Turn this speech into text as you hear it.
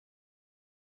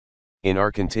In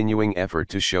our continuing effort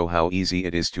to show how easy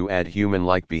it is to add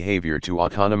human-like behavior to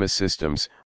autonomous systems,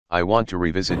 I want to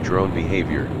revisit drone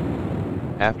behavior.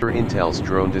 After Intel's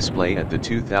drone display at the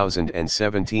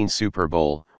 2017 Super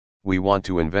Bowl, we want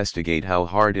to investigate how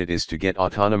hard it is to get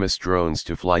autonomous drones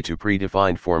to fly to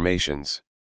predefined formations.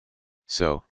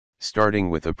 So,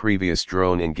 starting with a previous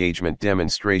drone engagement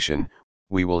demonstration,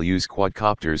 we will use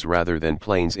quadcopters rather than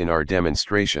planes in our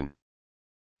demonstration.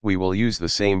 We will use the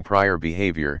same prior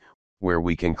behavior, where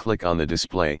we can click on the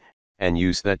display, and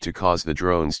use that to cause the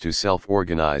drones to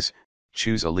self-organize,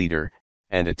 choose a leader,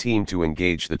 and a team to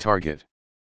engage the target.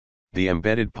 The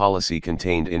embedded policy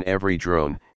contained in every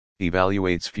drone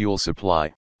evaluates fuel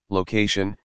supply,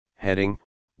 location, heading,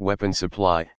 weapon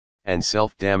supply, and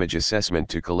self-damage assessment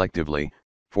to collectively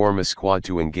form a squad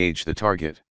to engage the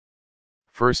target.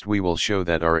 First, we will show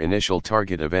that our initial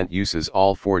target event uses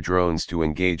all 4 drones to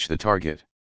engage the target.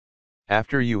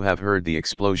 After you have heard the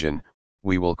explosion,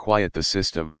 we will quiet the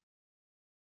system.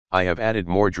 I have added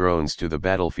more drones to the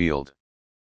battlefield.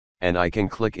 And I can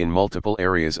click in multiple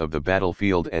areas of the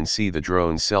battlefield and see the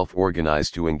drones self-organize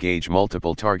to engage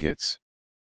multiple targets.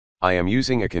 I am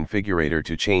using a configurator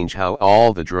to change how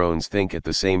all the drones think at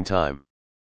the same time.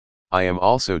 I am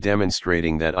also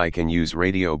demonstrating that I can use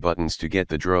radio buttons to get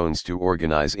the drones to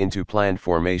organize into planned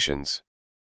formations.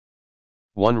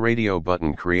 One radio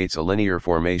button creates a linear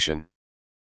formation.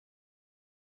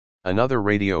 Another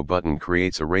radio button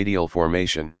creates a radial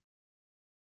formation.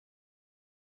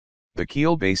 The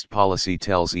KEEL-based policy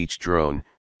tells each drone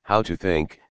how to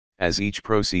think, as each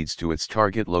proceeds to its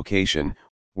target location,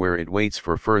 where it waits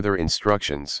for further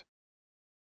instructions.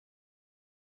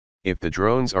 If the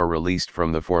drones are released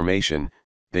from the formation,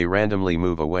 they randomly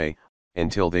move away,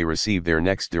 until they receive their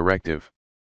next directive.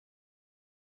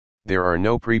 There are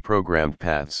no pre-programmed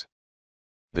paths.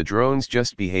 The drones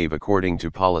just behave according to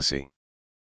policy.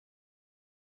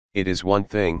 It is one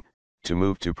thing to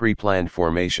move to pre-planned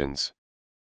formations.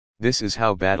 This is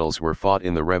how battles were fought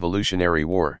in the Revolutionary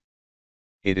War.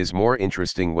 It is more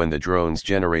interesting when the drones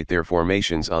generate their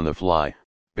formations on the fly,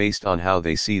 based on how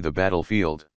they see the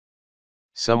battlefield.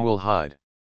 Some will hide.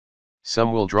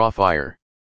 Some will draw fire.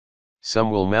 Some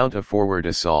will mount a forward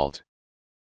assault.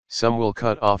 Some will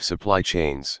cut off supply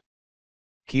chains.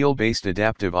 KEEL-based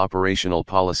adaptive operational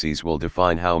policies will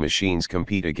define how machines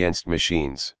compete against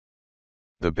machines.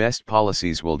 The best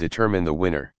policies will determine the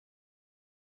winner.